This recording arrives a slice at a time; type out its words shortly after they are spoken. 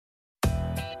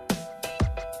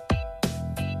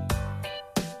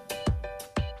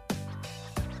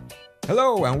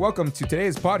Hello and welcome to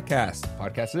today's podcast.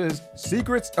 Podcast is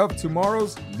Secrets of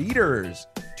Tomorrow's Leaders.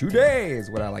 Today is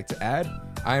what I like to add.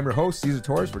 I am your host, Cesar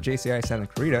Torres for JCI Santa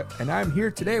Clarita, and I'm here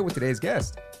today with today's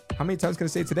guest. How many times can I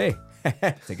say today?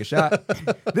 Take a shot.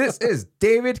 This is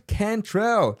David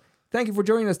Cantrell. Thank you for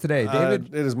joining us today,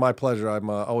 David. It is my pleasure. I'm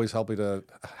always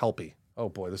helpy. Oh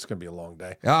boy, this is going to be a long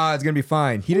day. It's going to be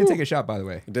fine. He didn't take a shot, by the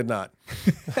way. Did not.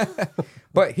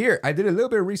 But here, I did a little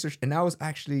bit of research, and I was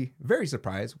actually very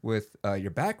surprised with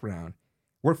your background.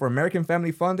 Worked for American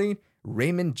Family Funding,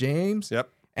 Raymond James. Yep.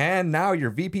 And now you're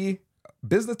VP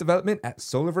Business Development at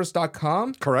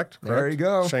Solarverse.com. Correct. There you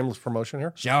go. Shameless promotion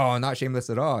here. No, not shameless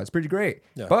at all. It's pretty great.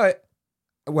 Yeah. But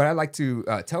what I like to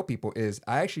tell people is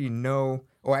I actually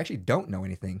don't know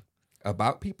anything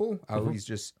about people. I always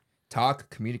just talk,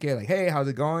 communicate, like, hey, how's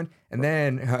it going? And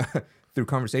then through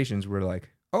conversations, we're like,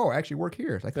 oh, I actually work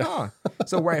here. Like,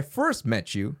 So where I first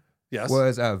met you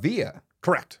was VIA.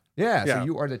 Correct. Yeah, so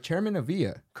you are the chairman of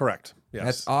VIA. Correct.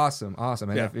 Yes. That's awesome.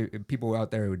 And if people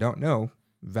out there who don't know,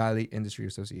 Valley Industry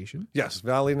Association. Yes,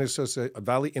 Valley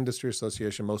Industry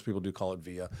Association. Most people do call it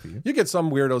VIA. You get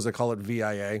some weirdos that call it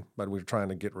VIA, but we're trying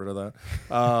to get rid of that.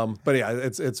 But yeah,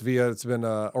 it's VIA. It's been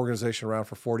an organization around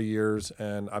for 40 years,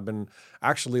 and I've been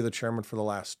actually the chairman for the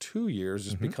last 2 years,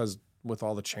 just because with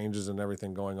all the changes and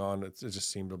everything going on, it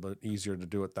just seemed a bit easier to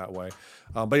do it that way.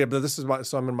 But this is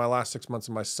so I'm in my last 6 months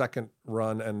of my second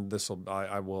run, and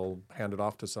I will hand it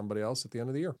off to somebody else at the end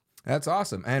of the year. That's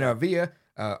awesome. And VIA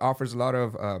offers a lot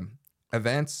of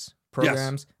events,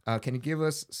 programs. Yes. Can you give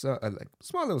us a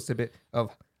small little snippet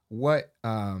of what,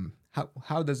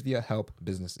 how does VIA help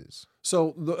businesses?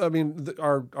 So,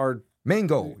 our main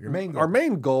goal, your main goal. Our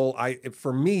main goal,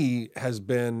 for me, has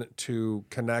been to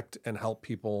connect and help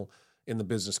people in the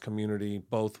business community,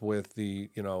 both with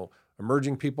the,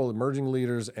 emerging people, emerging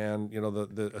leaders, and,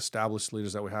 the established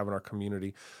leaders that we have in our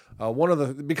community.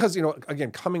 Because,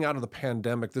 again, coming out of the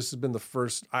pandemic, this has been the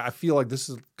first, I feel like this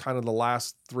is kind of the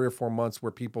last 3 or 4 months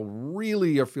where people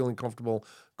really are feeling comfortable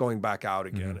going back out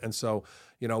again. And so,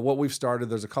 what we've started,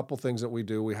 there's a couple things that we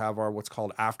do. We have our what's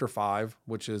called After 5,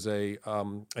 which is a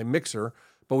mixer,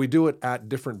 but we do it at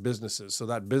different businesses. So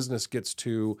that business gets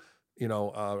to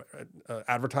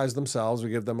advertise themselves.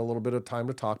 We give them a little bit of time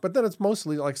to talk, but then it's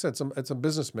mostly, like I said, it's a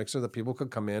business mixer that people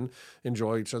could come in,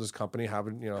 enjoy each other's company, have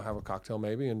a cocktail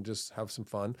maybe, and just have some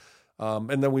fun.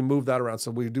 And then we move that around.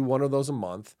 So we do one of those a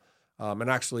month. And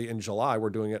actually in July, we're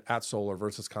doing it at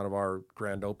Solarverse. It's kind of our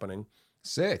grand opening.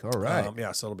 Sick. All right.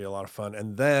 So it'll be a lot of fun.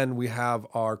 And then we have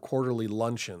our quarterly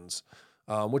luncheons,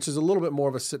 which is a little bit more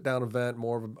of a sit-down event,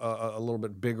 more of a little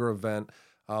bit bigger event.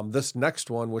 This next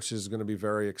one, which is going to be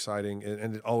very exciting,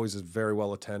 and it always is very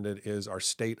well attended, is our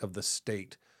State of the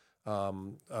State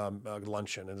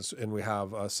luncheon. And we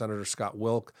have Senator Scott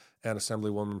Wilk and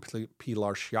Assemblywoman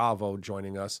Pilar Schiavo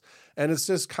joining us. And it's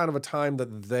just kind of a time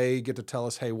that they get to tell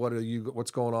us, hey,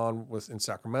 what's going on in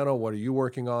Sacramento? What are you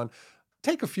working on?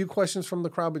 Take a few questions from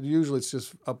the crowd, but usually it's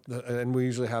just and we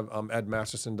usually have Ed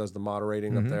Masterson does the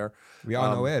moderating up there. We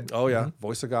all know Ed. Oh yeah,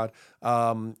 voice of God.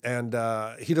 And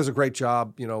he does a great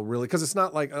job, really, because it's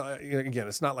not like, again,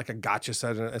 it's not like a gotcha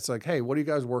session. It's like, hey, what are you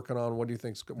guys working on? What do you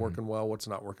think's working well? What's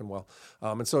not working well?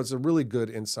 And so it's a really good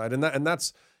insight. And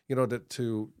that's,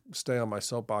 to stay on my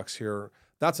soapbox here,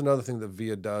 that's another thing that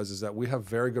VIA does, is that we have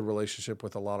very good relationship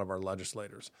with a lot of our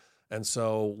legislators. And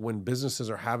so when businesses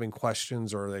are having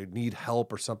questions or they need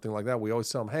help or something like that, we always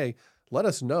tell them, hey, let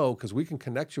us know, because we can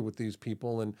connect you with these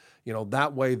people. And,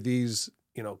 that way these,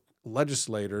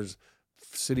 legislators,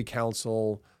 city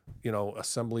council,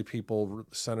 assembly people,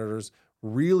 senators,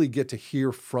 really get to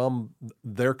hear from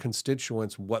their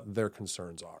constituents what their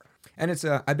concerns are. And it's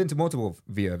I've been to multiple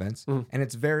VIA events, and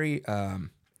it's very, I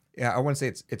want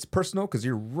to say it's personal, because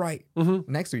you're right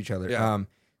next to each other. Yeah.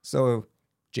 So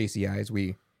JCIs,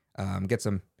 we get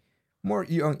some more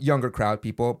younger crowd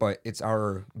people, but it's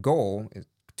our goal is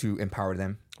to empower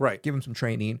them, right? Give them some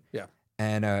training,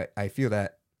 And I feel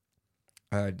that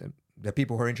the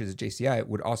people who are interested in JCI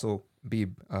would also be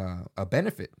a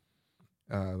benefit.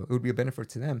 It would be a benefit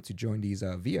to them to join these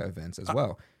VIA events as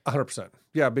well. 100%.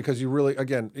 Yeah, because you really,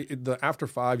 again, the After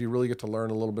 5, you really get to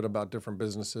learn a little bit about different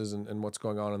businesses and what's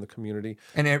going on in the community.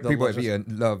 And people at VIA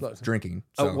love drinking.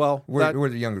 So we're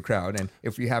the younger crowd. And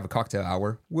if we have a cocktail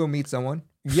hour, we'll meet someone.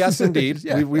 Yes, indeed.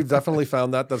 We've definitely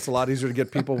found that. That's a lot easier to get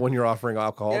people when you're offering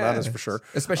alcohol. That is for sure.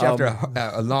 Especially after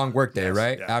a long work day,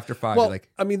 right? Yeah. After 5, well,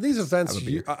 these events,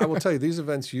 I will tell you, these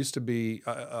events used to be,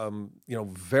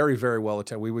 very, very well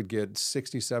attended. We would get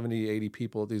 60, 70, 80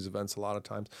 people at these events a lot of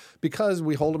times, because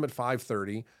we hold them at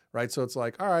 5:30, right? So it's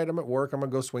like, all right, I'm at work. I'm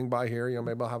going to go swing by here.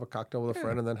 Maybe I'll have a cocktail with a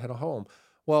friend and then head home.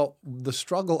 Well, the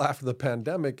struggle after the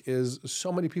pandemic is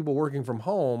so many people working from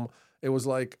home. It was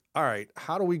like, all right,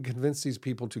 how do we convince these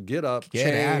people to get up,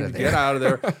 Get out of there. get out of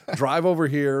there, drive over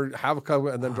here, have a cup,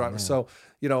 and then drive? Man. So,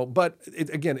 but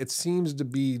it seems to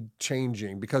be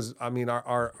changing because, I mean,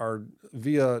 our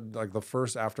via like the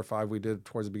first After 5 we did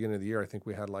towards the beginning of the year, I think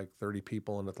we had like 30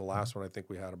 people. And at the last one, I think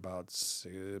we had about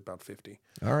 50.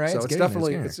 All right. So it's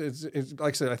definitely, it's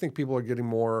like I said, I think people are getting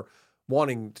more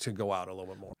wanting to go out a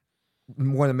little bit more.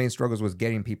 One of the main struggles was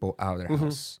getting people out of their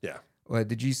house. Yeah.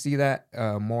 Did you see that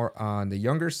more on the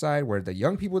younger side, where the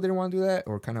young people didn't want to do that,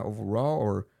 or kind of overall,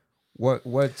 or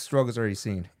what struggles are you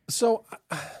seeing? So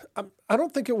I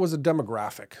don't think it was a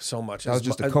demographic so much. That was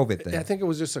just a COVID thing. I think it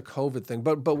was just a COVID thing.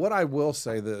 But what I will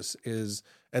say this is,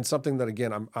 and something that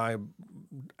again I'm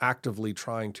actively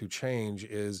trying to change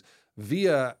is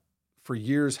VIA for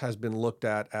years has been looked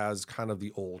at as kind of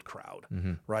the old crowd,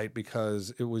 right?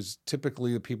 Because it was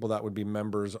typically the people that would be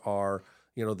members are,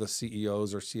 the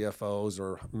CEOs or CFOs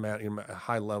or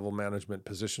high-level management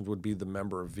positions would be the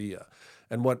member of VIA.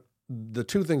 And what the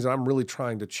two things that I'm really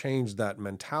trying to change that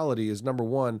mentality is, number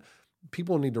one,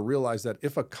 people need to realize that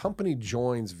if a company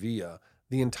joins VIA,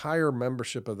 the entire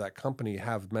membership of that company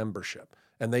have membership.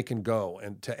 And they can go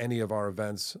and to any of our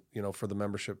events, for the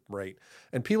membership rate.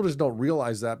 And people just don't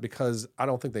realize that because I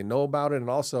don't think they know about it. And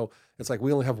also, it's like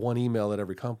we only have one email at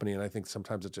every company, and I think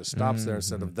sometimes it just stops there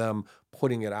instead of them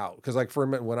putting it out. Because like for a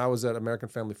minute, when I was at American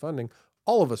Family Funding,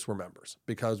 all of us were members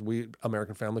because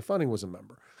American Family Funding was a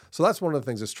member. So that's one of the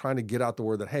things is trying to get out the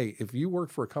word that, hey, if you work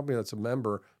for a company that's a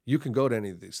member, you can go to any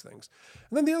of these things.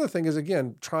 And then the other thing is,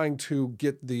 again, trying to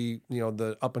get the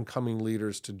up and coming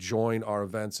leaders to join our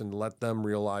events and let them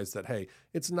realize that, hey,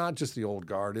 it's not just the old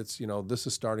guard. It's, this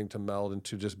is starting to meld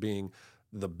into just being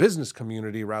the business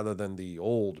community rather than the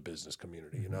old business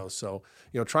community, So,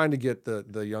 trying to get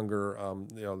the younger,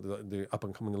 the up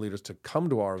and coming leaders to come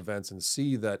to our events and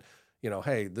see that,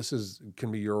 hey,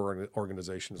 can be your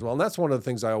organization as well. And that's one of the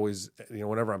things I always,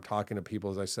 whenever I'm talking to people,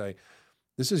 is I say,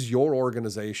 this is your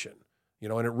organization,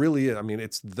 and it really is. I mean,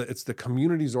 it's the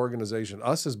community's organization.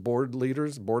 Us as board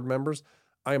leaders, board members,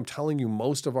 I am telling you,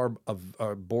 most of our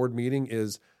board meeting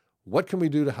is, what can we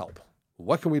do to help?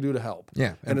 What can we do to help?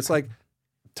 Yeah. And it's like,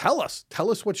 tell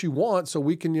us what you want so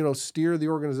we can, steer the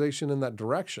organization in that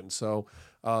direction. So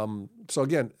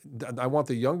again, I want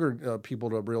the younger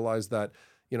people to realize that,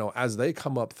 as they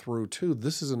come up through too,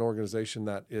 this is an organization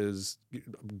that is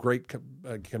great,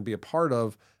 can be a part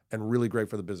of, and really great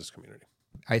for the business community.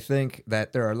 I think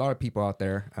that there are a lot of people out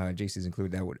there, JC's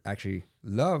included, that would actually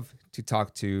love to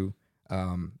talk to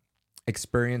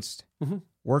experienced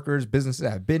workers, businesses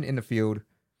that have been in the field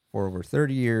for over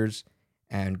 30 years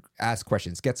and ask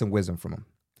questions, get some wisdom from them.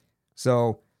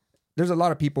 So there's a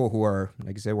lot of people who are,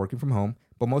 like you said, working from home,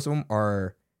 but most of them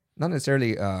are not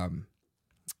necessarily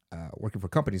working for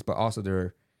companies, but also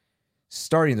they're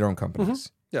starting their own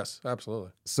companies. Yes,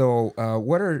 absolutely. So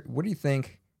what do you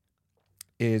think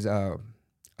is a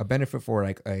benefit for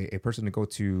like a person to go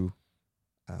to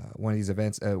one of these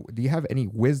events? Do you have any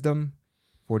wisdom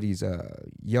for these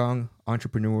young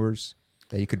entrepreneurs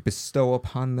that you could bestow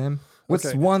upon them?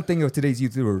 What's one thing of today's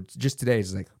youth, or just today,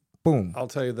 is like, boom? I'll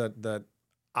tell you that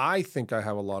I think I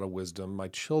have a lot of wisdom. My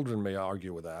children may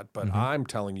argue with that, but I'm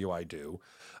telling you I do.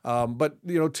 But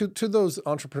to those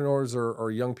entrepreneurs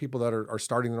or young people that are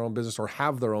starting their own business or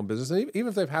have their own business, and even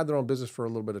if they've had their own business for a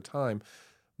little bit of time,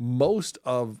 most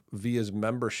of VIA's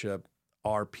membership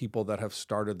are people that have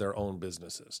started their own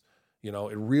businesses. It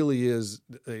really is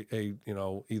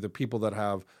either people that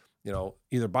have,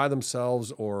 either by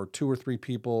themselves or 2 or 3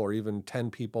 people or even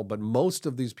 10 people, but most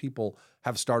of these people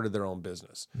have started their own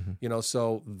business.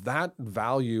 So that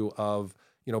value of,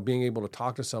 being able to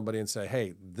talk to somebody and say,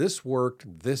 hey, this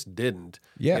worked, this didn't,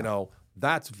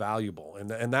 that's valuable.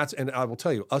 And I will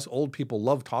tell you, us old people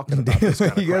love talking about this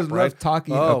kind of you guys crap, right? love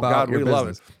talking about your we business. love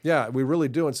it. Yeah, we really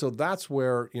do. And so that's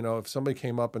where, if somebody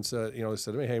came up and said,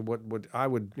 said to me, hey, what would I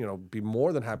would, be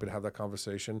more than happy to have that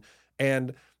conversation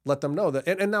and let them know that.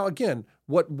 And now again,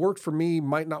 what worked for me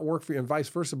might not work for you and vice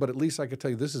versa, but at least I could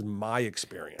tell you, this is my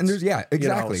experience. And there's,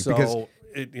 exactly. So because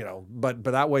but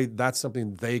that way, that's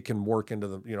something they can work into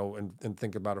the, and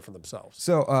think about it for themselves.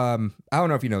 So I don't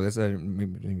know if you know this,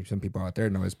 maybe some people out there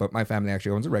know this, but my family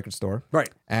actually owns a record store. Right.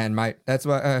 And that's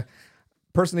why,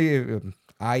 personally,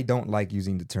 I don't like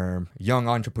using the term young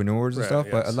entrepreneurs and stuff,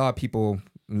 but a lot of people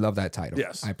love that title.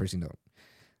 Yes. I personally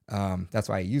don't. That's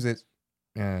why I use it.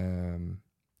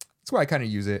 That's why I kind of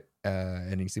use it.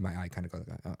 And you see my eye kind of go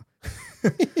like,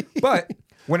 But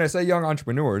when I say young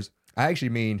entrepreneurs, I actually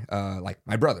mean like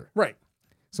my brother. Right.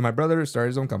 So my brother started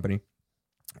his own company,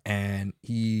 and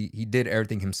he did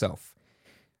everything himself.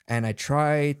 And I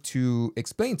try to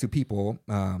explain to people,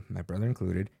 my brother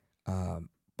included,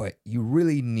 but you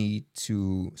really need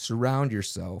to surround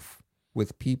yourself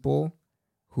with people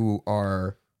who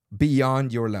are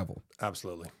beyond your level.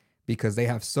 Absolutely. Because they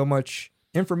have so much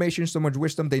information, so much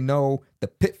wisdom. They know the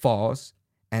pitfalls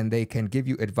and they can give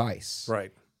you advice.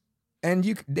 Right. And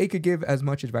they could give as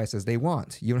much advice as they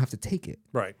want. You don't have to take it.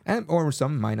 Right. Or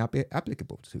some might not be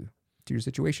applicable to your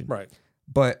situation. Right.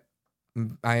 But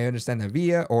I understand that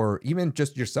Via, or even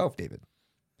just yourself, David,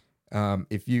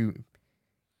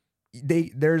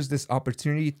 there's this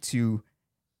opportunity to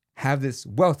have this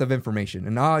wealth of information,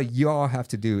 and all y'all have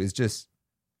to do is just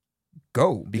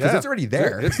go, because it's already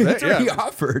there. It's already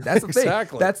offered. That's the thing.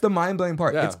 That's the mind-blowing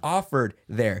part. It's offered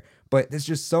there. But there's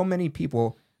just so many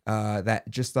people that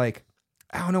just like,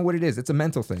 I don't know what it is. It's a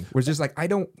mental thing. Where it's just like, I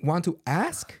don't want to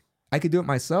ask. I could do it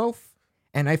myself.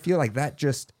 And I feel like that's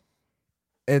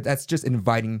just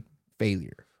inviting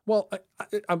failure. Well,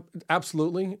 I'm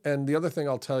absolutely. And the other thing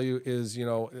I'll tell you is,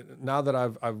 now that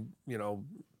I've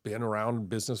been around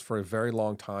business for a very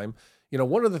long time,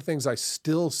 one of the things I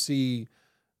still see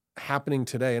happening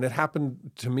today, and it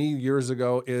happened to me years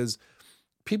ago, is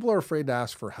people are afraid to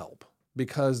ask for help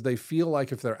because they feel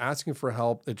like if they're asking for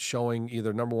help, it's showing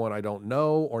either, number one, I don't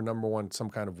know, or number one, some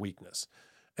kind of weakness.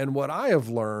 And what I have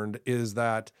learned is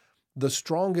that the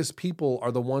strongest people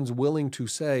are the ones willing to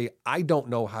say, I don't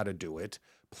know how to do it.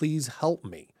 Please help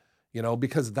me.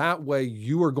 Because that way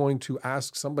you are going to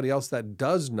ask somebody else that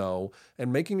does know,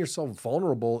 and making yourself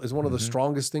vulnerable is one of the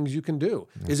strongest things you can do.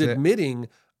 Is admitting,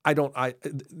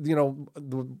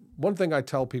 the one thing I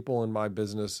tell people in my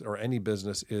business or any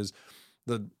business is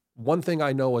the one thing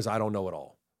I know is I don't know it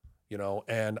all.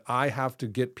 And I have to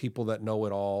get people that know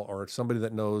it all, or somebody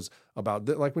that knows about,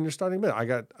 like when you're starting,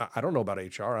 I don't know about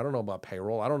HR. I don't know about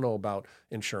payroll. I don't know about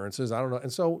insurances. I don't know.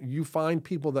 And so you find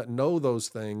people that know those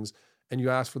things and you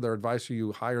ask for their advice, or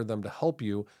you hire them to help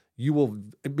you. You will,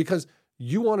 because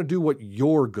you want to do what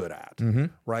you're good at,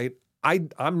 right?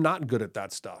 I'm not good at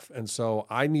that stuff. And so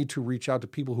I need to reach out to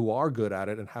people who are good at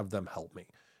it and have them help me.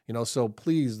 So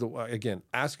please, again,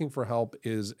 asking for help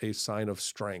is a sign of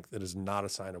strength. It is not a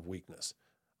sign of weakness,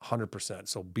 100%.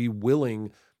 So be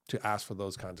willing to ask for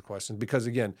those kinds of questions, because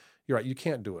again, you're right. You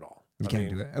can't do it all. You can't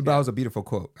do it. But that was a beautiful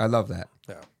quote. I love that.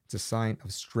 Yeah. It's a sign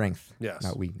of strength,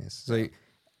 not weakness. So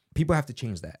people have to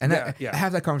change that. And I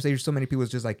have that conversation with so many people.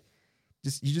 It's just like,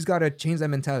 you just got to change that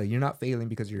mentality. You're not failing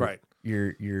because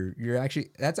you're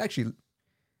actually, that's actually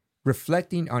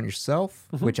reflecting on yourself,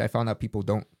 which I found out people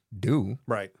don't do.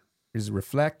 Right. Is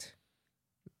reflect,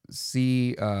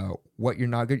 see what you're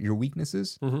not good, your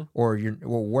weaknesses, or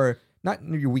where not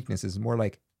your weaknesses, more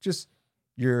like just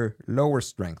your lower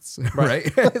strengths,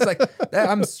 right? It's like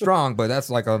I'm strong, but that's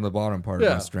like on the bottom part of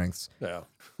my strengths. Yeah.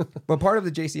 But part of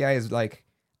the JCI is like,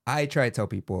 I try to tell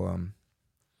people,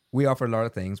 we offer a lot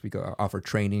of things. We could offer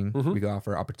training, we could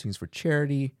offer opportunities for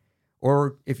charity,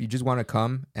 or if you just want to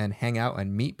come and hang out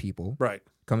and meet people, right?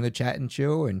 Come to chat and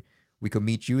chill, and we could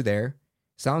meet you there.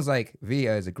 Sounds like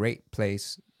Via is a great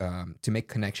place to make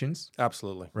connections.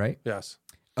 Absolutely. Right? Yes.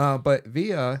 But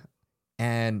Via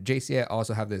and JCI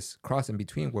also have this cross in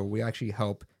between where we actually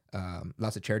help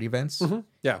lots of charity events in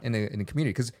the community.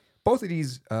 Because both of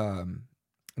these,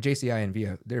 JCI and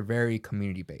Via, they're very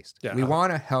community-based. Yeah. We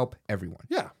want to help everyone.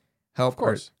 Yeah. Help, of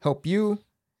course. Help you,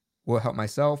 will help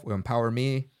myself, will empower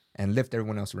me, and lift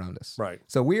everyone else around us. Right.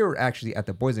 So we were actually at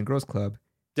the Boys and Girls Club.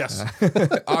 Yes.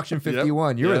 Auction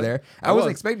 51. You were there. I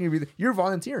wasn't expecting you to be there. You're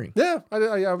volunteering. Yeah.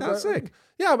 That's sick.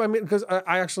 Yeah. I mean, because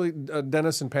I actually,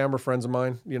 Dennis and Pam are friends of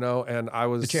mine, and I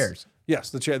was. The chairs. Yes.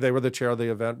 The chair. They were the chair of the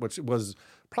event, which was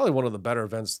probably one of the better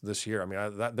events this year. I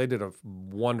mean, they did a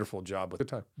wonderful job with it. Good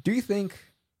time. Do you think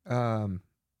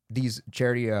these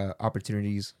charity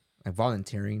opportunities and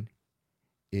volunteering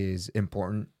is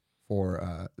important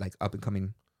for like up and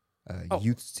coming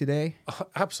youths today?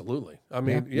 Absolutely. I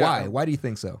mean, Why? Why do you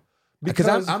think so?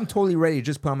 Because I'm totally ready to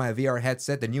just put on my VR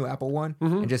headset, the new Apple one,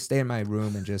 and just stay in my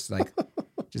room and just like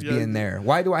be in there.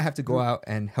 Why do I have to go out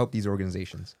and help these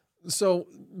organizations? So,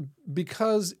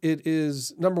 because it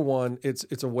is, number one,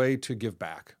 it's a way to give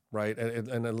back, right?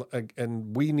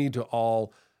 And we need to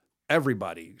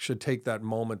everybody should take that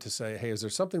moment to say, hey, is there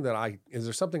something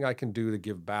I can do to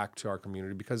give back to our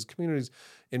community? Because communities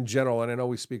in general, and I know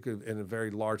we speak in a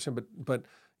very large sense, but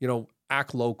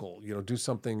act local, do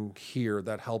something here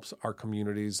that helps our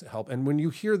communities help. And when you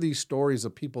hear these stories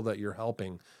of people that you're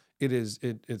helping,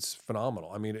 it's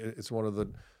phenomenal. I mean, it's one of the,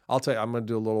 I'll tell you, I'm going to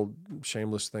do a little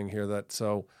shameless thing here.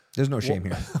 There's no shame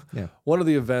here. Yeah. One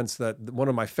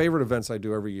of my favorite events I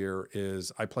do every year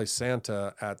is I play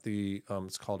Santa at the,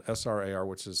 it's called SRAR,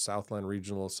 which is Southland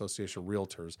Regional Association of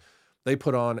Realtors. They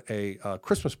put on a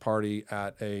Christmas party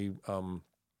at a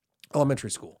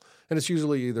elementary school. And it's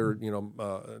usually either,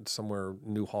 somewhere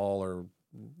New Hall or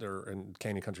they're in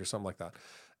Canyon Country or something like that.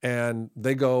 And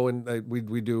they go and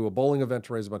we do a bowling event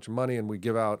to raise a bunch of money, and we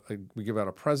give out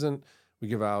a present. We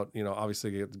give out,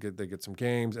 obviously they get some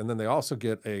games, and then they also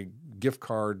get a gift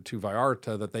card to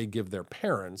Vallarta that they give their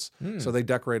parents. So they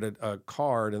decorate a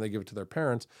card and they give it to their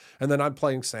parents. And then I'm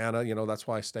playing Santa. That's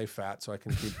why I stay fat, so I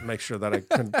can make sure that I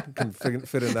can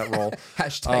fit in that role.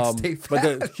 Hashtag stay fat.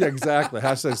 But yeah, exactly.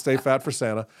 Hashtag stay fat for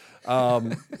Santa.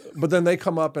 But then they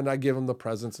come up and I give them the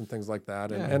presents and things like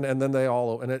that. And then they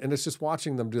all, and it's just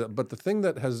watching them do that. But the thing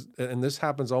that and this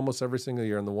happens almost every single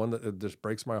year, and the one that just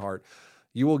breaks my heart,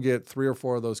 you will get 3 or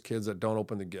 4 of those kids that don't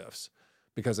open the gifts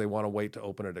because they want to wait to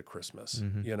open it at Christmas,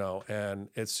 and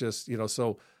it's just,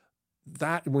 so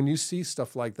that when you see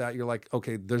stuff like that, you're like,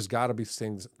 okay, there's got to be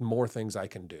more things I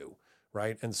can do.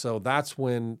 Right. And so that's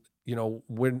when,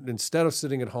 when instead of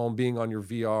sitting at home, being on your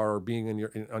VR or being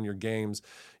on your games,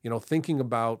 thinking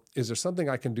about, is there something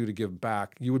I can do to give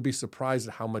back? You would be surprised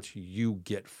at how much you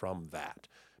get from that.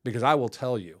 Because I will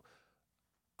tell you,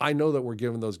 I know that we're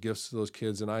giving those gifts to those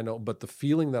kids, but the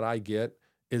feeling that I get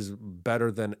is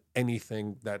better than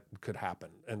anything that could happen.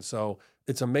 And so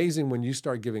it's amazing when you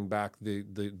start giving back the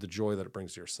joy that it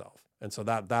brings to yourself. And so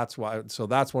that's why. So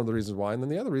that's one of the reasons why. And then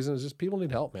the other reason is just people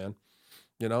need help, man.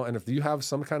 And if you have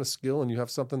some kind of skill and you have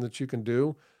something that you can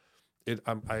do,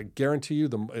 I guarantee you,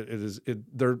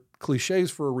 they're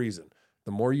cliches for a reason.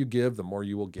 The more you give, the more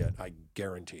you will get. I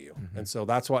guarantee you. Mm-hmm. And so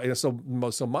that's why. So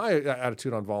my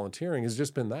attitude on volunteering has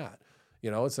just been that.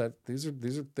 It's that these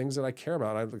are things that I care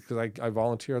about. Because I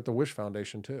volunteer at the Wish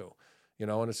Foundation too.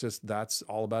 And it's just that's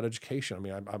all about education. I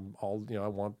mean, I'm all I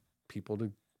want people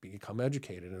to become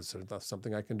educated, and so that's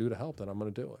something I can do to help. Then I'm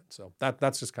going to do it. So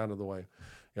that's just kind of the way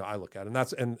I look at it. And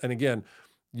that's and again,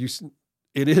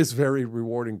 it is very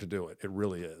rewarding to do it. It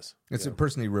really is. It's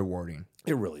personally rewarding.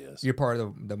 It really is. You're part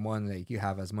of the one that you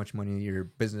have as much money. Your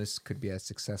business could be as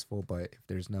successful, but if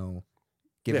there's no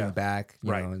giving back,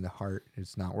 in the heart,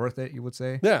 it's not worth it, you would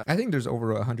say. Yeah. I think there's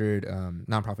over 100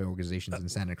 nonprofit organizations in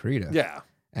Santa Clarita. Yeah.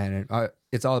 And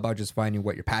it's all about just finding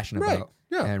what you're passionate about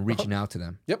and reaching out to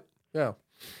them. Yep. Yeah.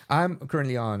 I'm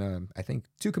currently on, I think,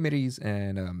 2 committees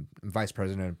and vice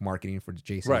president of marketing for the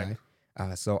JCI.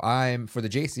 Right. So for the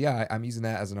JCI, I'm using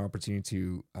that as an opportunity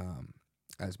to,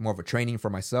 as more of a training for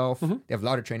myself. Mm-hmm. They have a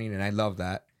lot of training, and I love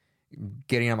that.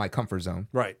 Getting out of my comfort zone.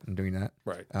 Right. And doing that.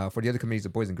 Right. For the other committees, the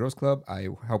Boys and Girls Club, I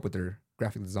help with their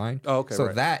graphic design. Oh, okay. So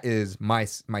that is my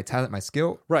talent, my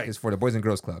skill. Right. Is for the Boys and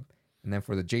Girls Club, and then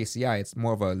for the JCI, it's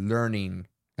more of a learning,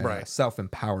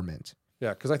 self-empowerment.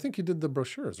 Yeah, because I think you did the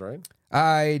brochures, right?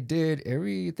 I did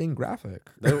everything graphic.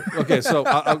 Okay, so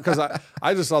because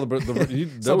I just saw the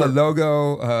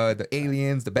logo, the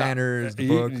aliens, the banners, the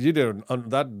book. You did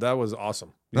that was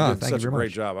awesome. You did such a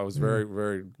great job. I was very,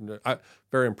 very,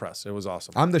 very impressed. It was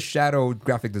awesome. I'm the shadow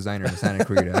graphic designer in Santa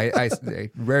Clarita.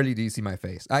 I rarely do you see my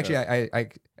face. Actually, I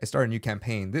started a new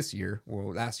campaign this year.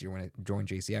 Well, last year when I joined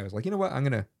JCI, I was like, you know what? I'm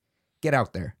gonna get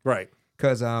out there, right?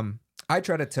 Because I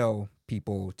try to tell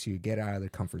people to get out of their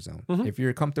comfort zone. Mm-hmm. If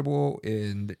you're comfortable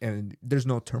and there's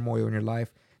no turmoil in your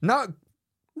life, not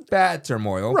bad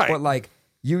turmoil, but like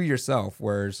you yourself,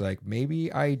 where it's like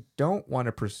maybe I don't want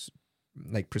to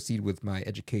proceed with my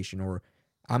education, or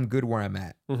I'm good where I'm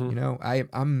at.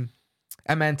 Mm-hmm.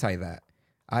 I'm anti that.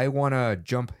 I want to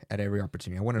jump at every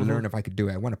opportunity. I want to learn if I could do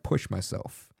it. I want to push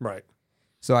myself. Right.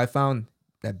 So I found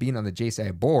that being on the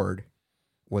JCI board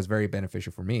was very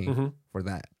beneficial for me for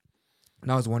that.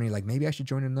 And I was wondering, like, maybe I should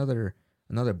join another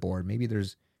board. Maybe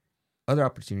there's other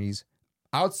opportunities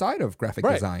outside of graphic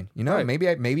design.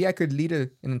 Maybe I could lead an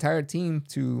entire team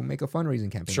to make a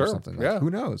fundraising campaign or something.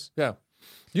 Who knows? Yeah.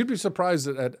 You'd be surprised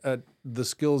at the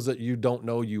skills that you don't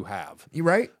know you have.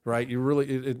 Right? Right. You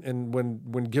really, and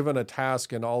when given a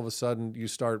task and all of a sudden you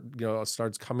start, it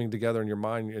starts coming together in your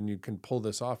mind and you can pull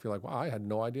this off, you're like, wow, I had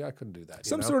no idea I couldn't do that.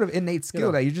 Some sort of innate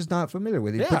skill that you're just not familiar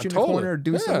with. You put you in the corner,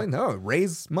 do something. No,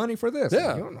 raise money for this.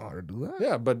 Yeah. You don't know how to do that.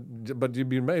 Yeah, but you'd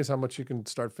be amazed how much you can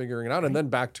start figuring it out. And then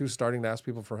back to starting to ask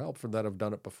people for help that have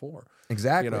done it before.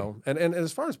 Exactly. And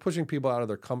as far as pushing people out of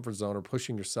their comfort zone or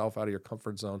pushing yourself out of your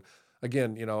comfort zone,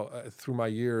 again, through my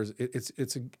years,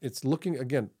 it's looking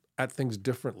again at things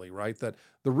differently, right? That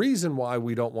the reason why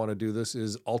we don't want to do this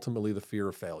is ultimately the fear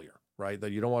of failure, right?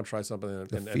 That you don't want to try something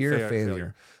and fear of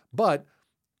failure. But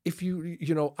if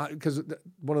because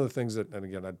one of the things that, and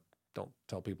again, don't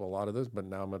tell people a lot of this, but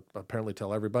now I'm apparently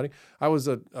tell everybody. I was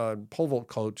a pole vault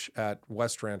coach at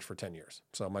West Ranch for 10 years.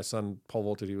 So my son pole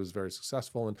vaulted. He was very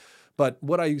successful. But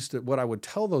what I would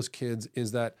tell those kids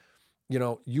is that,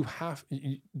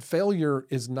 failure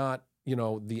is not,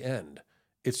 the end.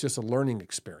 It's just a learning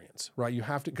experience, right? You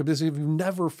have to, because if you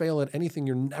never fail at anything,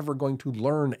 you're never going to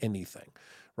learn anything,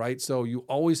 right? So you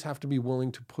always have to be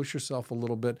willing to push yourself a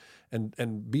little bit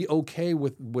and be okay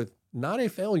with not a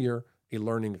failure, a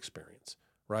learning experience,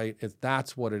 right?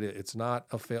 That's what it is. It's not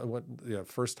a fail.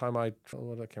 First time I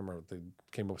can't remember, they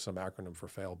came up with some acronym for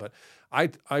fail, but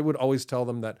I would always tell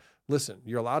them that, listen,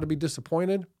 you're allowed to be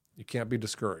disappointed. You can't be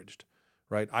discouraged.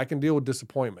 Right, I can deal with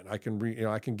disappointment. I can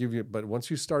give you, but once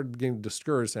you start getting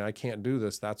discouraged, saying I can't do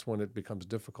this, that's when it becomes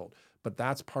difficult. But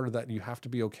that's part of that. You have to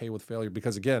be okay with failure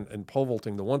because, again, in pole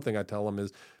vaulting, the one thing I tell them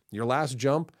is your last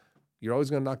jump, you're always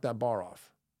going to knock that bar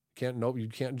off. You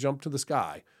can't jump to the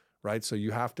sky, right? So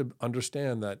you have to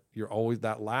understand that you're always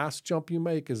that last jump you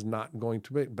make is not going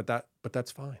to be, but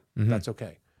that's fine. Mm-hmm. That's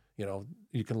okay.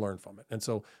 You can learn from it, and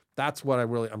so that's what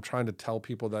I'm trying to tell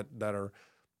people that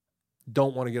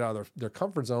don't want to get out of their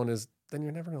comfort zone is then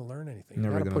you're never going to learn anything. You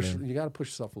got to push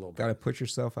yourself a little bit. Got to put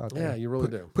yourself out there. Yeah, you really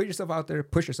do. Put yourself out there.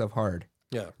 Push yourself hard.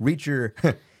 Yeah. Reach your.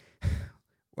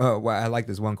 Well, I like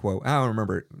this one quote. I don't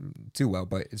remember it too well,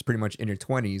 but it's pretty much in your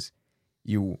 20s,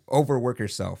 you overwork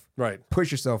yourself. Right.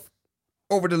 Push yourself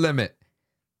over the limit.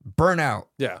 Burn out.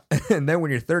 Yeah. And then when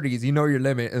you're 30s, you know your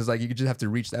limit is like you just have to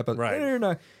reach that. But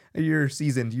right. You're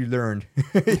seasoned. You learned.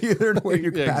 You learned where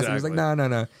your capacity. Exactly. It's like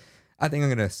no. I think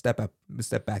I'm going to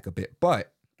step back a bit,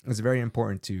 but it's very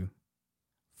important to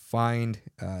find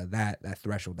that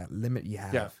threshold, that limit you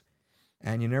have. Yeah.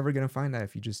 And you're never going to find that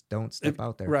if you just don't step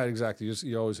out there. Right, exactly.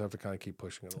 You always have to kind of keep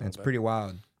pushing it a little bit. It's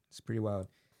pretty wild.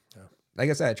 Yeah. Like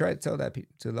I said, I try to tell that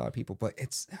to a lot of people, but I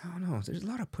don't know. There's a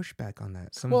lot of pushback on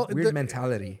that. Some weird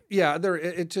mentality. Yeah,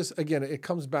 it just, again, it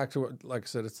comes back to, like I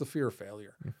said, it's the fear of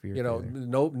failure.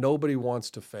 Nobody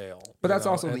wants to fail. But that's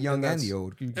also the young and the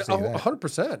old. You can say that.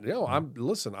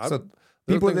 100%. So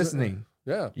people listening,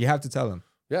 you have to tell them.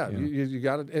 Yeah, you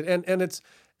got it.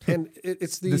 And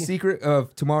it's the secret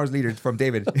of tomorrow's leaders from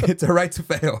David. It's a right to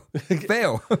fail.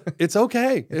 Fail. It's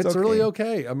okay. It's really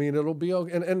okay. I mean, it'll be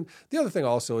okay. And the other thing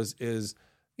also is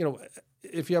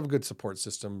if you have a good support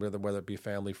system, whether it be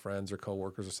family, friends, or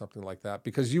coworkers or something like that,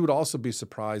 because you would also be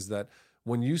surprised that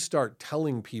when you start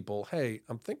telling people, hey,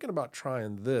 I'm thinking about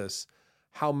trying this,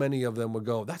 how many of them would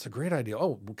go, that's a great idea.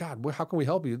 Oh God, how can we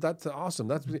help you? That's awesome.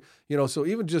 That's, so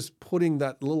even just putting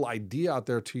that little idea out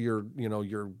there to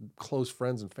your close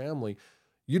friends and family,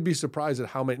 you'd be surprised at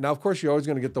how many. Now, of course, you're always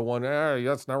going to get the one,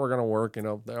 that's never going to work. They're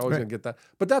always going to get that,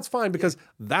 but that's fine because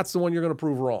that's the one you're going to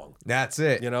prove wrong. That's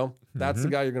it. That's the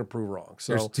guy you're going to prove wrong.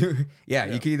 So you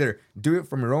can either do it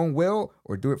from your own will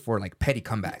or do it for like petty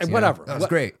comebacks. And whatever. That's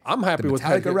great. I'm happy with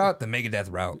Metallica route, the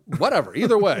Megadeth route. Whatever.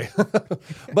 Either way.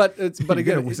 but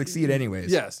again, we succeed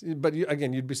anyways. Yes, but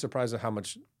again, you'd be surprised at how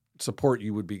much support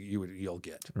you'll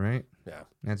get. Right. Yeah.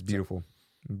 That's beautiful.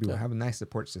 Have a nice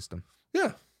support system.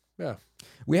 Yeah. Yeah.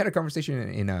 We had a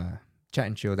conversation in a chat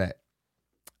and chill that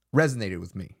resonated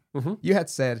with me. Mm-hmm. You had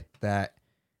said that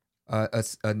a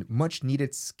much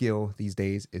needed skill these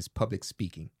days is public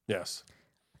speaking. Yes.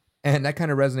 And that kind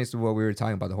of resonates with what we were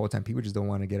talking about the whole time. People just don't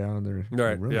want to get out of their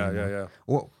room. Yeah.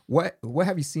 Well, what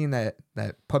have you seen that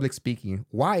public speaking,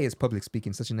 why is public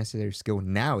speaking such a necessary skill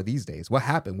now these days? What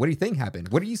happened? What do you think happened?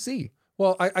 What do you see?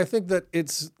 Well, I think that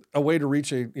it's a way to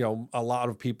reach a lot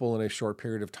of people in a short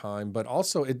period of time, but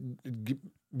also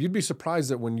you'd be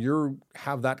surprised that when you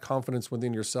have that confidence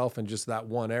within yourself in just that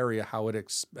one area, how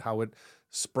it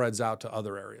spreads out to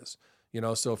other areas.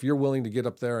 So if you're willing to get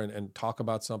up there and talk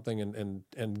about something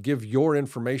and give your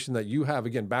information that you have,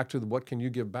 again, back to what can you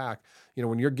give back?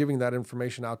 When you're giving that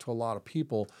information out to a lot of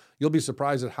people, you'll be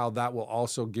surprised at how that will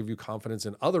also give you confidence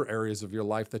in other areas of your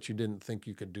life that you didn't think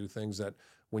you could do things that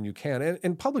when you can. And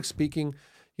in public speaking,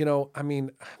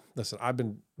 listen,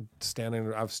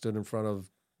 I've stood in front of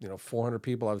 400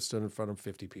 people. I've stood in front of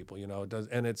 50 people.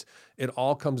 It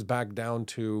all comes back down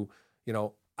to,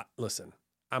 listen,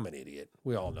 I'm an idiot.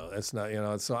 We all know that's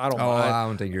not, so I don't mind. I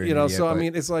don't think you're an idiot. So I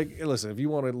mean, it's like, listen, if you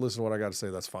want to listen to what I got to say,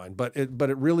 that's fine. But it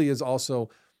really is also,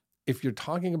 if you're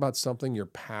talking about something you're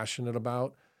passionate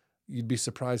about, you'd be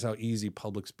surprised how easy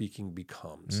public speaking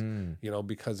becomes,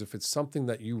 because if it's something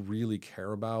that you really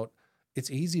care about,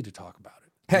 it's easy to talk about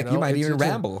it. Heck, you might even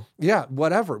ramble. Yeah,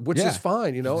 whatever, which is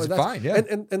fine, It's fine, yeah.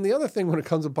 And the other thing when it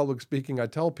comes to public speaking, I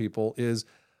tell people is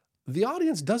the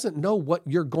audience doesn't know what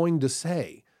you're going to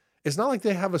say. It's not like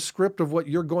they have a script of what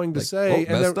you're going to say.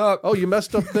 Messed up. Oh, you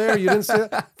messed up there. You didn't say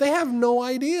that. They have no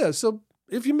idea. So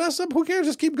if you mess up, who cares?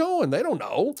 Just keep going. They don't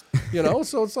know,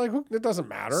 so it's like, it doesn't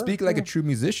matter. Speak like a true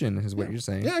musician is what you're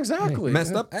saying. Yeah, exactly. Hey,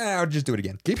 messed up, I'll just do it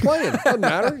again. Keep playing. Doesn't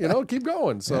matter, keep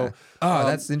going. So,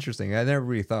 that's interesting. I never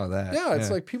really thought of that. Yeah, it's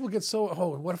like people get so,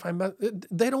 what if I mess?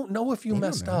 They don't know if you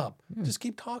messed up. Yeah. Just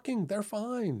keep talking. They're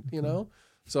fine,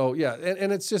 So yeah,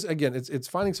 and it's just, again, it's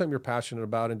finding something you're passionate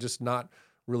about and just not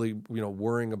really,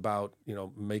 worrying about,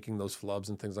 making those flubs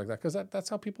and things like that, because that's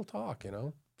how people talk,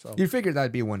 So you figured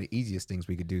that'd be one of the easiest things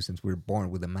we could do since we were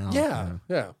born with a mouth.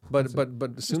 Yeah. But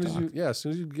as soon as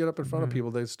you get up in front of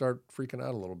people, they start freaking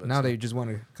out a little bit. Now they just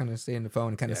want to kind of stay in the phone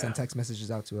and kind of send text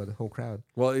messages out to the whole crowd.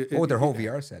 Well, with their whole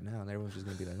VR set now, and everyone's just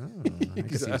gonna be like, oh, I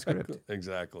can see the script.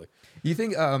 Exactly. You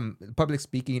think public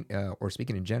speaking or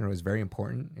speaking in general is very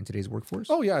important in today's workforce?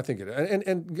 Oh yeah, I think it is.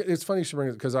 And it's funny you should bring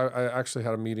it, because I actually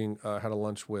had a meeting, had a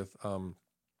lunch with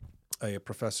a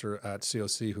professor at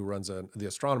COC who runs the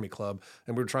astronomy club,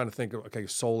 and we were trying to think of, okay,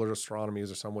 solar astronomy, is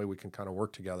there some way we can kind of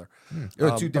work together? There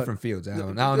are two different fields. I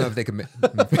don't know if they can. I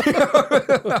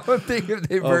don't think if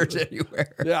they merge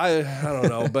anywhere. Yeah, I don't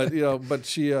know, but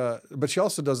she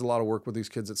also does a lot of work with these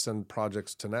kids that send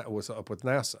projects to up with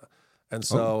NASA. And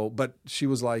so, but she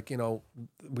was like,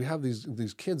 we have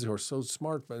these kids who are so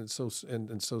smart and so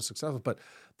successful, but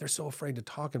they're so afraid to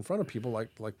talk in front of people, like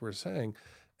we're saying.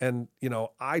 And,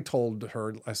 I told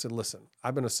her, I said, listen,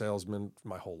 I've been a salesman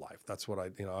my whole life. That's what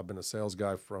I've been a sales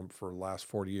guy for the last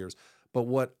 40 years. But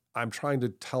what I'm trying to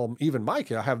tell even my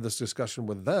kid, I have this discussion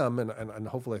with them, and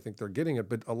hopefully I think they're getting it.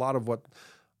 But a lot of what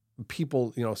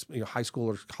people, high school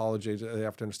or college age, they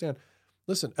have to understand,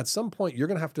 listen, at some point you're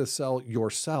going to have to sell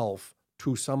yourself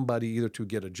to somebody, either to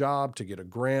get a job, to get a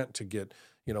grant, to get,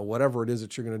 whatever it is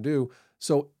that you're going to do.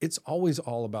 So it's always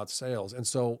all about sales. And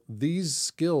so these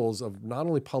skills of not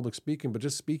only public speaking, but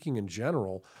just speaking in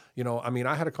general,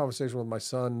 I had a conversation with my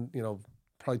son,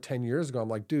 probably 10 years ago. I'm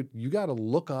like, dude, you got to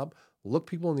look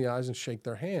people in the eyes and shake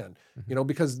their hand,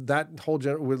 because that whole,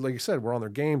 like you said, we're on their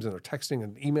games and they're texting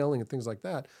and emailing and things like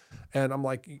that. And I'm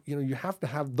like, you have to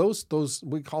have those,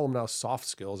 we call them now soft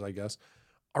skills, I guess,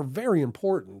 are very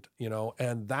important,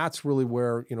 and that's really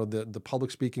where, the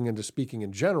public speaking and just speaking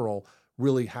in general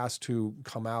really has to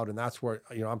come out. And that's where,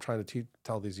 I'm trying to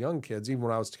tell these young kids, even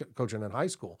when I was coaching in high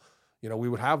school, we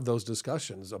would have those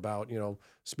discussions about,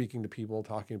 speaking to people,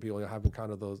 talking to people, having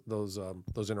kind of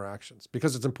those interactions,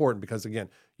 because it's important, because again,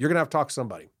 you're going to have to talk to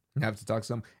somebody. You have to talk to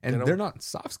some, and they're not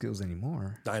soft skills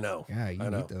anymore. I know. Yeah, you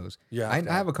need those. Yeah. I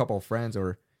have a couple of friends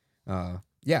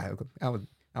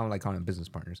I don't like calling them business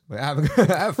partners, but I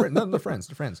have friends,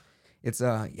 the friends. It's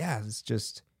it's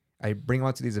just, I bring them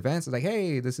out to these events. It's like,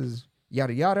 hey, this is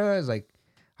yada yada. It's like,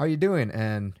 how are you doing?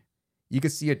 And you can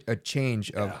see a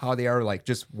change of how they are, like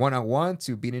just one-on-one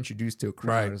to being introduced to a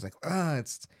crowd. Right. It's like,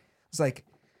 it's like,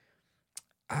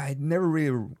 I never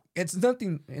really, it's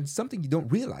something you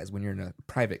don't realize when you're in a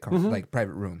private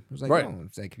private room. It's like,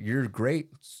 it's like, you're great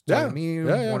telling me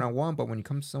one-on-one, but when you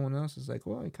come to someone else, it's like,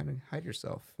 well, you kind of hide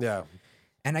yourself. Yeah.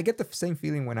 And I get the same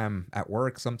feeling when I'm at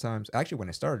work sometimes. Actually, when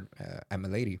I started at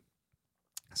Milady,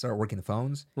 I started working the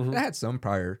phones. And I had some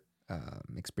prior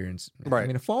experience. Right. I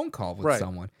mean, a phone call with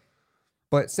someone.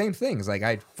 But same thing. It's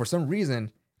like, for some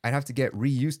reason, I'd have to get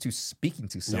reused to speaking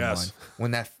to someone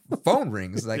when that phone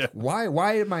rings. Like,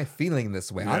 why am I feeling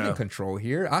this way? I'm in control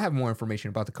here. I have more information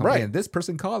about the company than this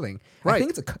person calling. I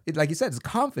think like you said, it's a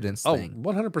confidence thing.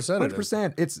 100%.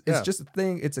 100%. It's just a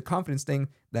thing. It's a confidence thing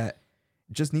that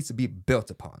just needs to be built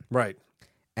upon. Right.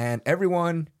 And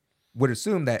everyone would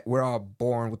assume that we're all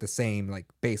born with the same like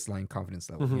baseline confidence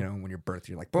level. When you're birthed,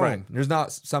 you're like, boom. Right. There's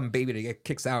not some baby that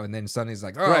kicks out and then suddenly he's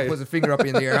like, puts a finger up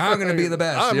in the air. I'm going to be the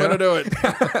best. I'm going to do it.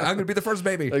 I'm going to be the first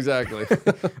baby. Exactly.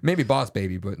 Maybe boss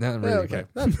baby, but not really. Okay.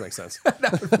 That makes sense.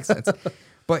 That would make sense.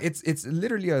 But it's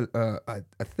literally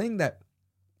a thing that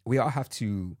we all have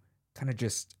to kind of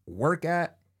just work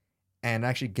at and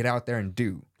actually get out there and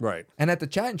do. Right. And at the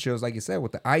chatting shows, like you said,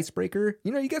 with the icebreaker,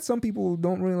 you get some people who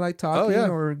don't really like talking. Oh, yeah.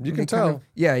 Or you can tell.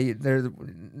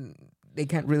 They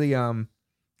can't really, I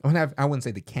wouldn't say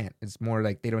they can't. It's more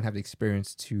like they don't have the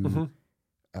experience to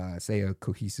say a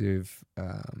cohesive,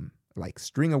 like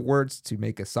string of words to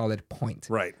make a solid point.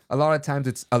 Right. A lot of times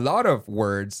it's a lot of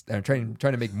words that are trying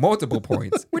to make multiple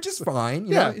points, which is fine.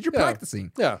 You know, you're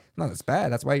practicing. Yeah. Not as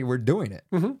bad. That's why we're doing it.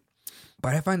 Mm-hmm.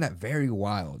 But I find that very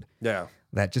wild. Yeah.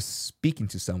 That just speaking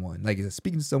to someone, looking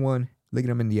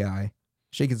them in the eye,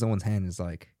 shaking someone's hand is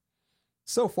like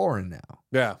so foreign now.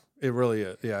 Yeah, it really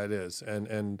is. Yeah, it is.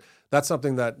 And that's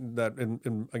something that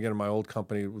in my old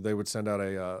company, they would send out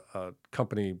a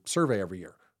company survey every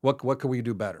year What can we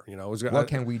do better? What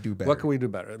can we do better? What can we do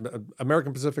better?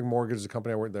 American Pacific Mortgage is a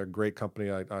company I work. They're a great company.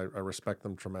 I respect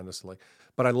them tremendously.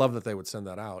 But I love that they would send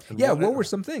that out. And what were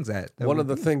some things that one of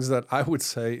the things that I would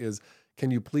say is,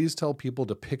 can you please tell people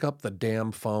to pick up the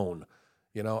damn phone?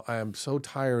 I am so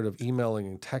tired of emailing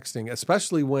and texting,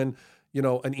 especially when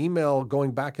an email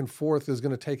going back and forth is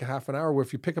going to take a half an hour. Where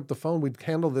if you pick up the phone, we'd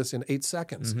handle this in 8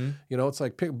 seconds. It's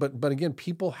like, but again,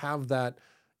 people have that.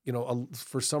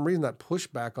 For some reason, that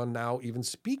pushback on now even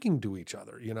speaking to each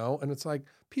other, and it's like,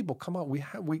 people, come on,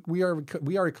 we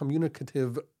are a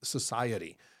communicative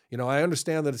society. I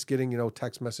understand that it's getting,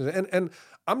 text messages, and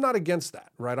I'm not against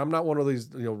that, right? I'm not one of these,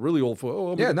 really old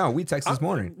folks. We text this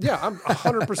morning. I'm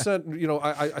 100%,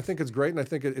 I think it's great, and I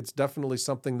think it's definitely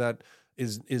something that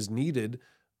is needed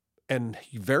and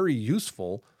very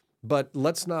useful. But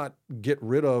let's not get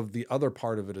rid of the other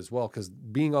part of it as well, because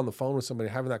being on the phone with somebody,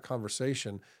 having that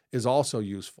conversation is also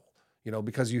useful,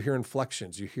 because you hear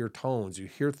inflections, you hear tones, you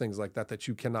hear things like that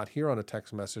you cannot hear on a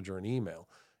text message or an email,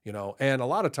 and a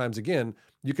lot of times, again,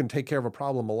 you can take care of a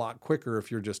problem a lot quicker if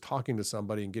you're just talking to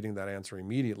somebody and getting that answer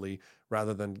immediately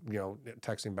rather than,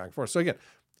 texting back and forth. So again,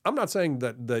 I'm not saying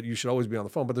that you should always be on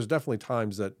the phone, but there's definitely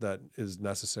times that is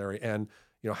necessary. And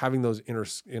having those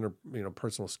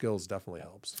personal skills definitely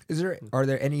helps. Are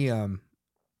there any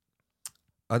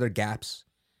other gaps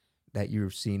that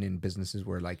you've seen in businesses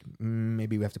where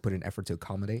maybe we have to put an effort to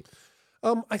accommodate?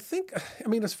 I think,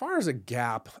 as far as a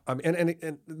gap,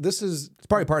 and this is, it's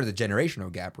probably part of the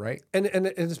generational gap, right? And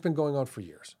it's been going on for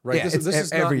years, right? Yeah, this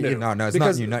is not new. No, it's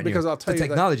not new. Because I'll tell you, the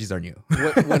technologies are new.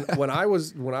 when I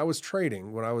was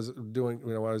trading, when I was doing,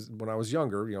 when I was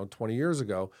younger, 20 years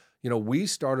ago, we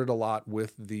started a lot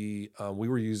with we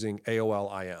were using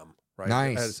AOL IM, right?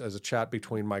 Nice. As a chat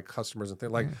between my customers and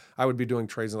things. I would be doing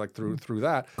trades through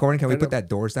that. Corin, can we put that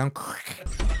doors down?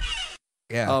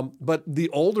 Yeah. But the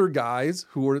older guys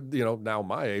who were, now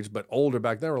my age, but older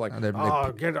back then were like,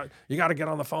 you got to get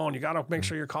on the phone. You got to make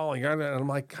sure you're calling. And I'm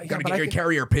like, you got to get your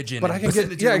carrier pigeon. But I can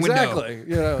get, exactly.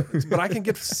 But I can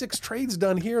get 6 trades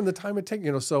done here in the time it takes,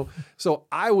 So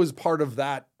I was part of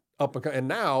that and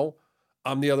now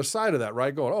I'm the other side of that,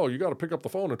 right? Going, you got to pick up the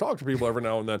phone and talk to people every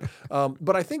now and then.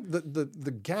 But I think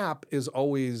the gap is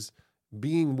always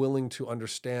being willing to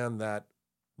understand that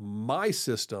my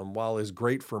system, while is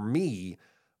great for me,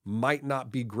 might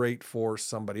not be great for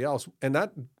somebody else. And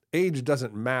that age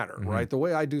doesn't matter, right? The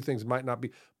way I do things might not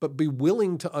be, but be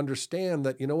willing to understand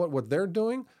that, what they're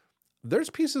doing,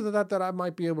 there's pieces of that I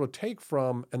might be able to take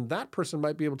from, and that person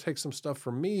might be able to take some stuff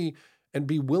from me, and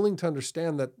be willing to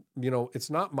understand that, it's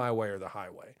not my way or the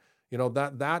highway.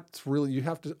 That's really, you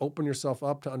have to open yourself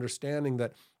up to understanding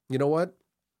that,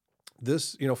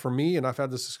 this, for me, and I've had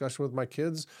this discussion with my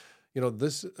kids,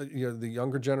 the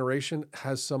younger generation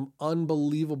has some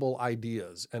unbelievable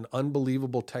ideas and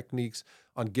unbelievable techniques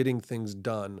on getting things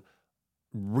done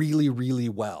really, really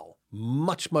well.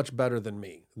 Much, much better than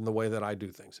me in the way that I do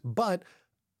things. But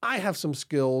I have some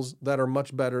skills that are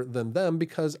much better than them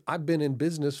because I've been in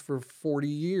business for 40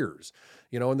 years,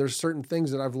 and there's certain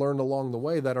things that I've learned along the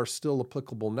way that are still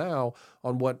applicable now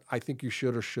on what I think you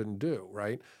should or shouldn't do,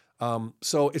 right?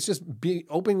 So it's just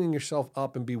opening yourself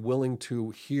up and be willing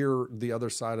to hear the other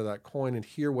side of that coin and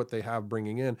hear what they have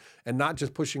bringing in, and not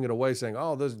just pushing it away saying,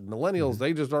 those millennials,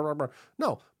 they just,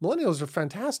 no, millennials are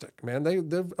fantastic, man. They're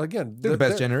the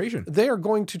best generation. They are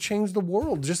going to change the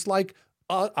world. Just like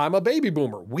I'm a baby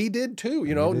boomer. We did too,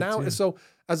 now. Too. So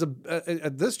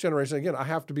at this generation, again, I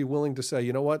have to be willing to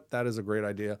say, that is a great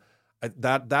idea.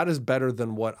 That is better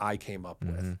than what I came up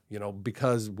with,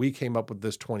 because we came up with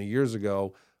this 20 years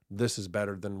ago. This is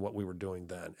better than what we were doing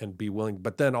then, and be willing.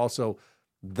 But then also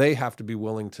they have to be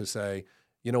willing to say,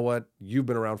 you've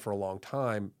been around for a long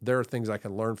time. There are things I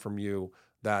can learn from you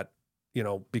that,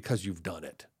 because you've done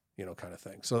it, kind of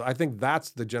thing. So I think that's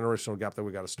the generational gap that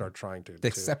we got to start trying to. The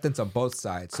acceptance on both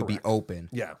sides. Correct. To be open.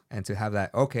 Yeah. And to have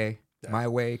that, my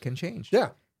way can change.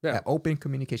 Yeah. Yeah. That open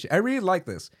communication. I really like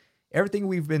this. Everything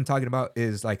we've been talking about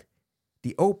is like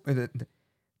the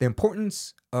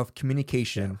importance of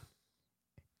communication. Yeah.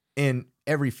 In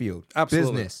every field.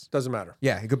 Absolutely. Business. Doesn't matter.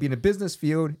 Yeah, it could be in a business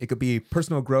field. It could be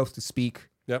personal growth to speak.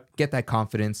 Yep. Get that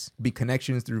confidence. Be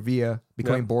connections through via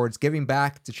becoming boards, giving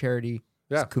back to charity.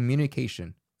 Yeah. It's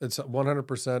communication. It's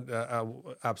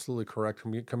 100% absolutely correct.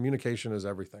 Communication is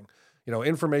everything.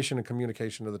 Information and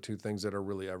communication are the two things that are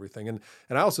really everything. And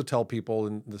I also tell people,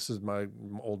 and this is my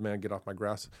old man, get off my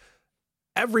grass,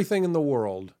 everything in the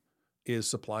world is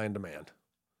supply and demand.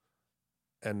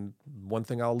 And one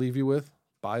thing I'll leave you with,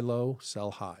 buy low, sell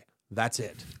high. That's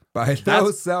it. Buy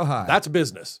low, sell high. That's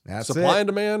business. That's Supply it. and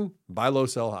demand, buy low,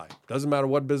 sell high. Doesn't matter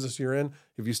what business you're in.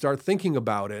 If you start thinking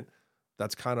about it,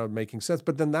 that's kind of making sense.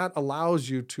 But then that allows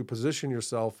you to position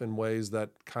yourself in ways that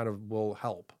kind of will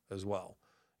help as well.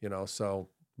 So,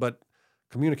 but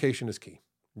communication is key.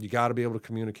 You got to be able to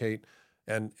communicate.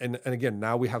 And again,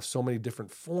 now we have so many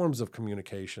different forms of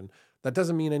communication. That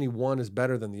doesn't mean any one is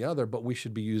better than the other, but we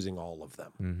should be using all of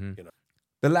them. Mm-hmm.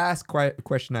 The last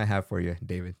question I have for you,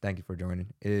 David, thank you for joining,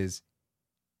 is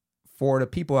for the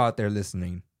people out there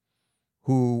listening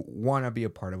who want to be a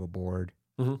part of a board,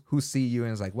 who see you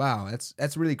and is like, wow,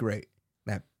 that's really great.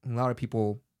 That a lot of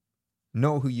people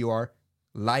know who you are,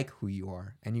 like who you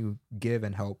are, and you give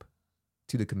and help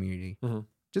to the community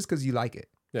just because you like it.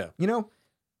 Yeah.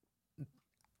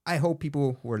 I hope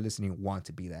people who are listening want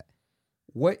to be that.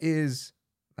 What is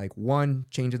like one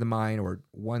change of the mind or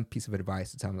one piece of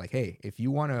advice to tell them like, hey, if you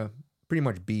want to pretty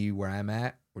much be where I'm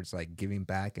at, or just like giving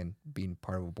back and being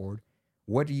part of a board,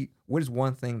 what is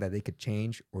one thing that they could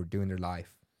change or do in their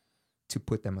life to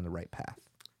put them on the right path?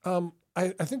 I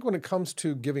think when it comes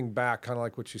to giving back, kind of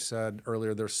like what you said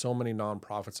earlier, there's so many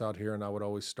nonprofits out here, and I would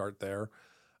always start there.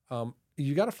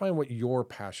 You got to find what you're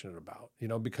passionate about,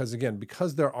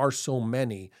 because there are so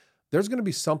many, there's going to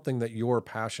be something that you're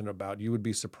passionate about. You would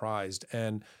be surprised.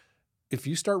 And if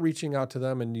you start reaching out to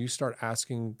them and you start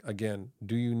asking again,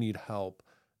 do you need help?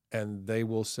 And they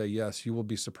will say yes, you will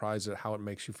be surprised at how it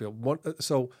makes you feel.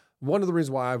 So one of the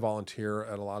reasons why I volunteer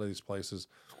at a lot of these places,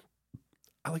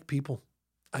 I like people.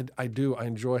 I do. I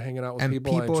enjoy hanging out with and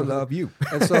people. People love you.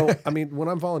 And so, when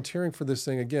I'm volunteering for this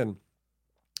thing, again,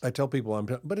 I tell people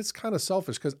but it's kind of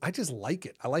selfish because I just like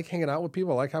it. I like hanging out with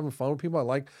people. I like having fun with people. I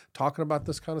like talking about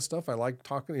this kind of stuff. I like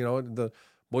talking, the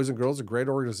Boys and Girls, a great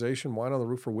organization. Wine on the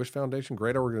Roof for Wish Foundation,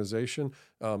 great organization.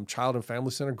 Child and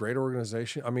Family Center, great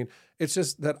organization. It's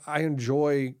just that I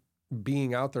enjoy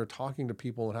being out there talking to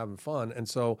people and having fun. And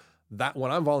so that when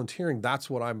I'm volunteering, that's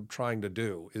what I'm trying to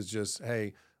do is just,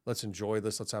 hey, let's enjoy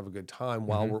this. Let's have a good time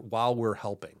while we're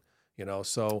helping.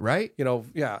 So right.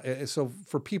 Yeah. So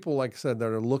for people, like I said, that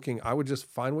are looking, I would just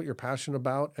find what you're passionate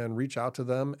about and reach out to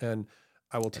them. And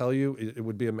I will tell you, it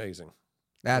would be amazing.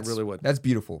 It really would. That's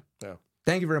beautiful. Yeah.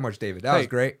 Thank you very much, David. That was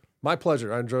great. My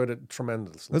pleasure. I enjoyed it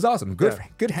tremendously. It was awesome.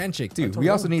 Good handshake too. We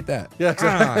also need that. Yeah.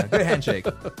 Exactly. Good handshake.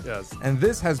 Yes. And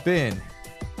this has been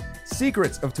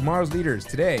Secrets of Tomorrow's Leaders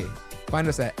today. Find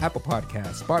us at Apple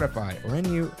Podcasts, Spotify, or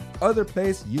any other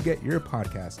place you get your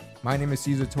podcast. My name is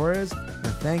Cesar Torres, and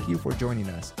thank you for joining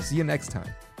us. See you next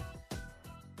time.